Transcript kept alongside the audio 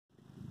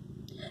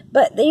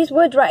But these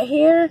woods right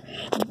here,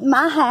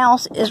 my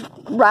house is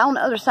right on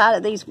the other side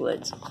of these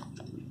woods.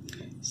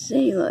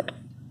 See, look.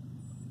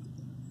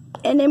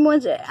 And then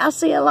ones that I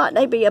see a lot,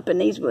 they be up in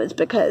these woods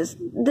because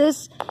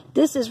this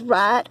is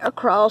right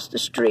across the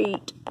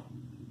street.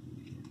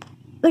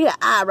 Look at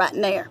that eye right in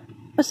there.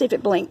 Let's see if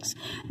it blinks.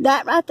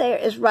 That right there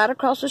is right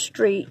across the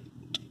street.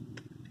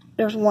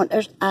 There's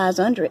eyes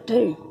under it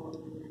too.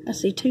 I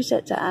see two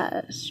sets of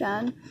eyes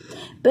shine.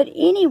 But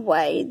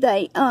anyway,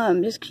 they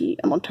just keep.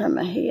 I'm gonna turn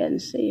my head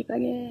and see if I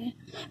get.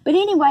 But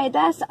anyway,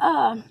 that's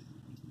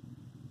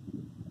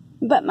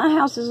But my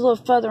house is a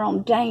little further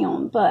on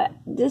down. But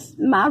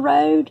my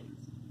road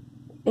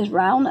is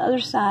right on the other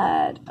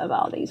side of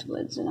all these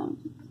woods that I'm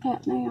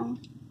at now.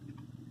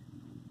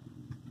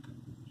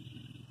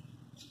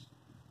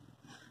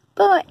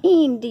 But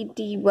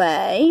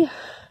anyway,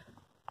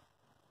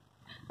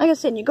 like I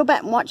said, you go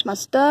back and watch my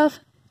stuff,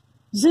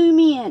 zoom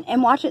in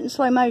and watch it in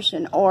slow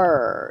motion,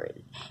 or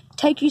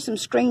take you some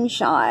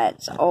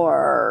screenshots,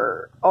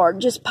 or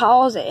just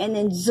pause it and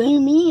then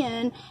zoom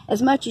in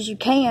as much as you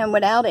can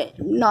without it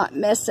not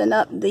messing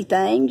up the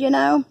thing, you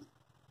know.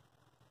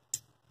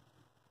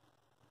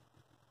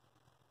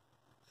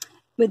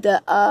 With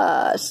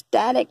the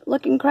static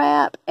looking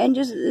crap, and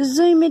just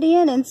zoom it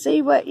in and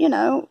see what, you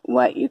know,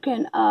 what you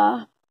can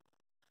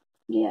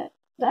get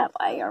that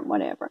way or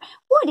whatever.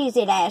 What is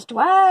it, Astro?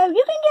 You can get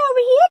over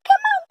here.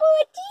 Come on,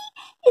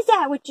 buddy. Is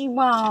that what you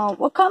want?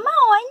 Well, come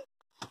on.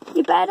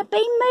 You better be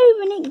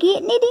moving it,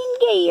 getting it in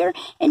gear,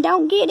 and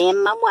don't get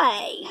in my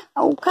way.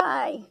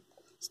 Okay.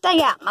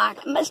 Stay out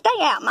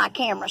my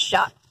camera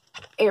shot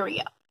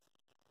area.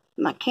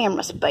 My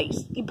camera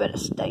space. You better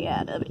stay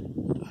out of it.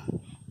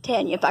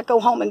 Telling you, if I go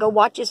home and go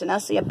watch this and I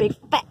see a big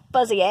fat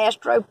fuzzy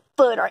Astro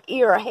foot or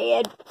ear or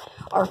head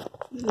or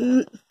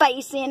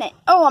face in it,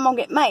 oh, I'm gonna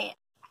get mad.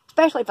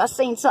 Especially if I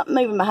seen something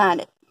moving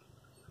behind it.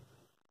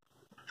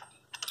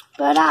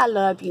 But I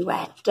love you,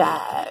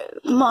 Astro.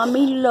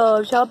 Mommy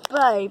loves her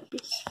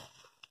babies.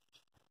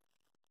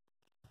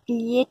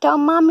 You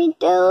told Mommy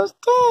does.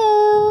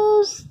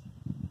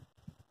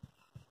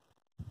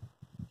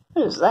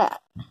 What is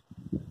that?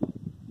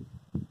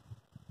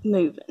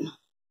 Moving.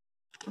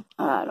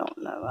 I don't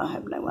know. I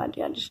have no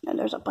idea. I just know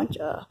there's a bunch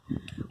of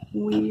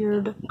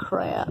weird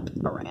crap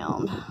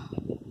around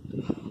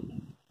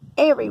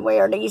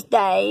everywhere these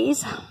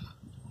days.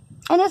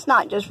 And it's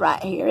not just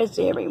right here. It's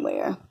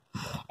everywhere.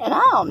 And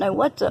I don't know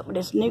what's up with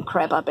this new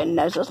crap I've been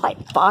noticing. It's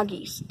like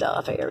foggy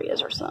stuff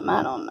areas or something.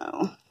 I don't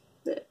know.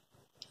 But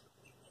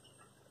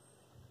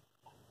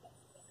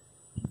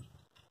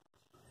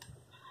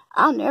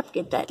I'll never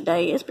forget that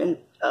day. It's been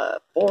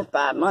 4 or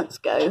 5 months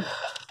ago.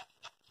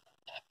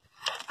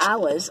 I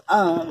was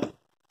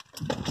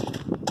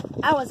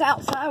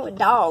outside with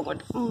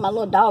my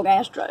little dog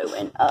Astro,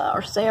 and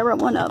or Sarah,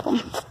 one of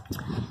them.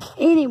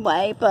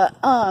 Anyway, but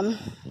and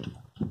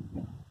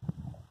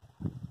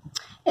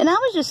I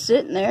was just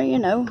sitting there, you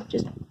know,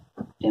 just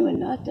doing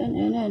nothing,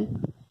 and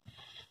then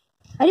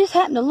I just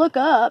happened to look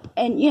up,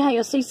 and you know how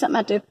you'll see something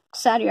out the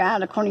side of your eye,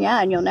 the corner of your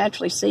eye, and you'll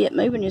naturally see it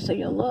moving, so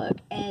you'll look,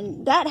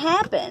 and that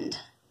happened.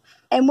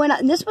 And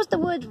this was the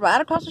woods right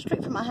across the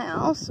street from my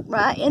house,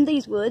 right in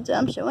these woods that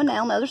I'm showing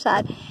now on the other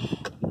side.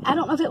 I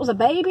don't know if it was a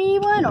baby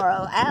one or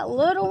a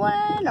little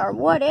one or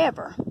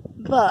whatever,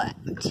 but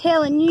I'm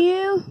telling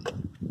you,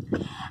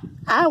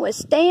 I was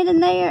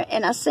standing there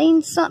and I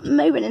seen something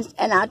moving,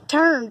 and I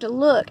turned to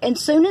look. And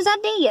as soon as I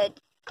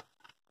did,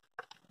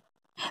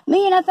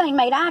 me and that thing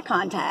made eye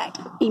contact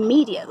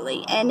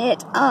immediately, and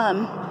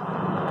and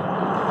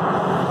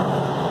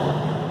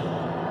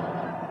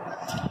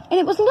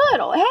it was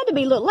little. It had to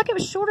be little. Like it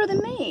was shorter than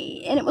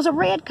me. And it was a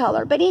red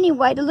color. But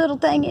anyway, the little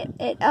thing,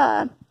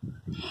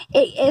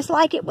 it's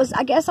like it was,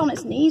 I guess, on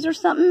its knees or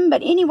something.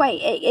 But anyway,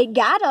 it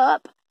got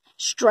up,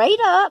 straight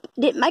up,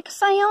 didn't make a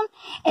sound.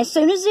 As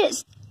soon as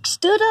it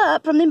stood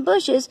up from them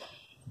bushes,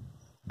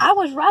 I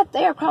was right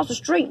there across the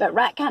street, but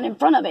right kind of in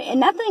front of it.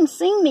 And that thing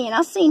seen me, and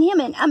I seen him.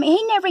 And I mean,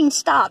 he never even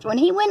stopped. When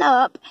he went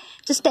up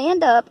to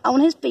stand up on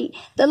his feet,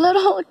 the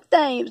little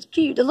thing, it was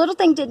cute, the little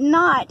thing did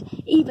not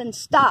even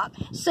stop.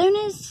 As soon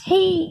as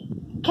he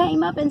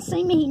came up and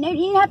seen me, he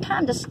didn't have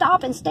time to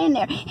stop and stand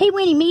there. He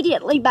went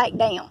immediately back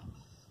down.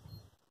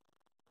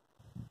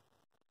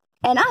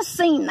 And I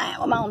seen that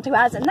with my own 2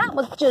 eyes, and that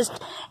was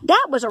just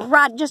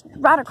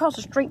right across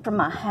the street from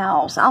my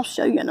house. I'll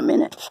show you in a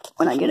minute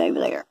when I get over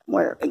there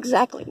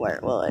exactly where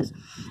it was.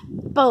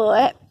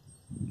 But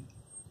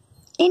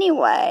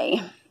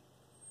anyway,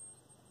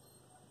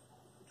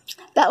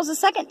 that was the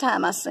second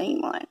time I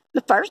seen one.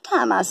 The first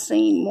time I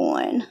seen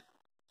one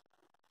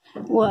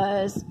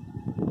was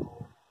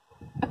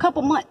a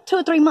couple months, 2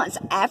 or 3 months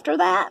after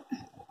that.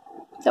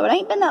 So it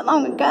ain't been that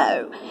long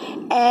ago.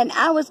 And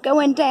I was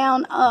going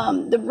down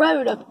the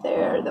road up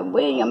there, the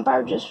William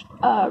Burgess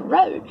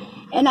Road.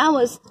 And I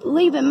was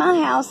leaving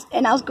my house,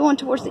 and I was going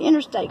towards the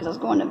interstate because I was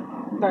going to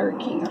Burger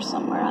King or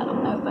somewhere, I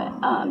don't know, but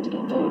to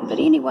get food. But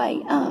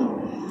anyway,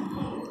 hold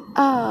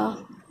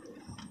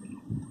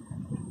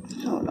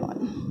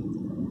on.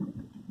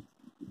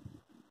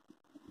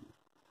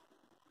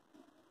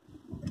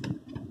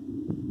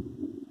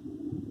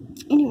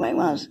 anyway,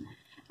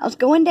 I was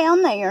going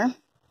down there.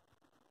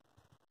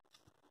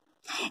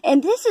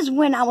 And this is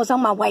when I was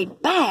on my way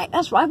back.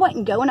 That's right, I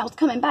wasn't going, I was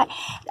coming back.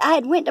 I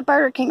had went to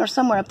Burger King or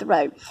somewhere up the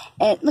road.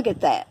 And look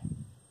at that.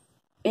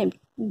 And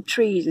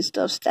trees and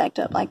stuff stacked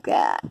up like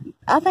that.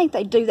 I think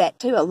they do that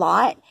too a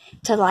lot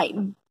to like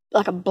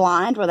a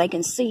blind where they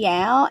can see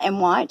out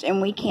and watch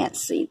and we can't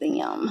see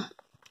them.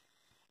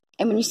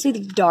 And when you see the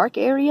dark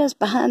areas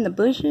behind the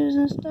bushes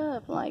and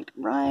stuff, like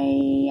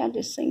I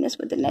just seen this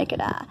with the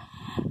naked eye.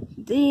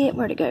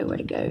 Where'd it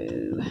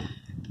go?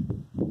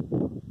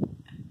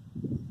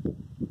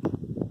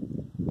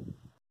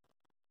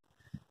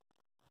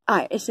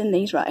 Alright, it's in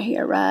these right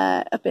here,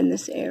 right up in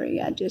this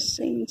area. I just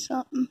seen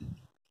something.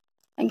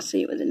 I can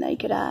see it with the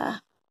naked eye.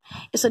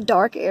 It's a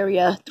dark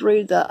area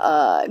through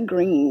the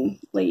green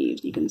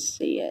leaves. You can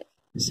see it.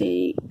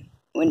 See,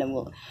 when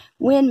the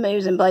wind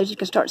moves and blows, you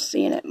can start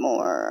seeing it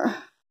more.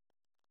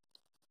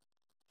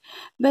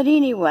 But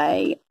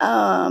anyway,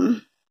 I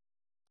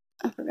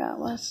forgot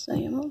what I was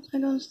saying. What was I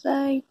going to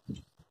say?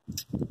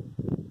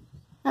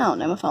 I don't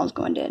know. My phone's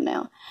going dead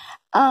now.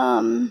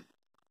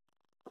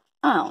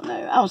 I don't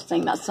know. I was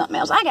thinking about something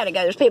else. I got to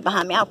go. There's people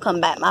behind me. I'll come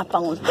back. My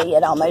phone's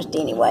dead almost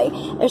anyway.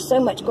 There's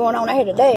so much going on out here today.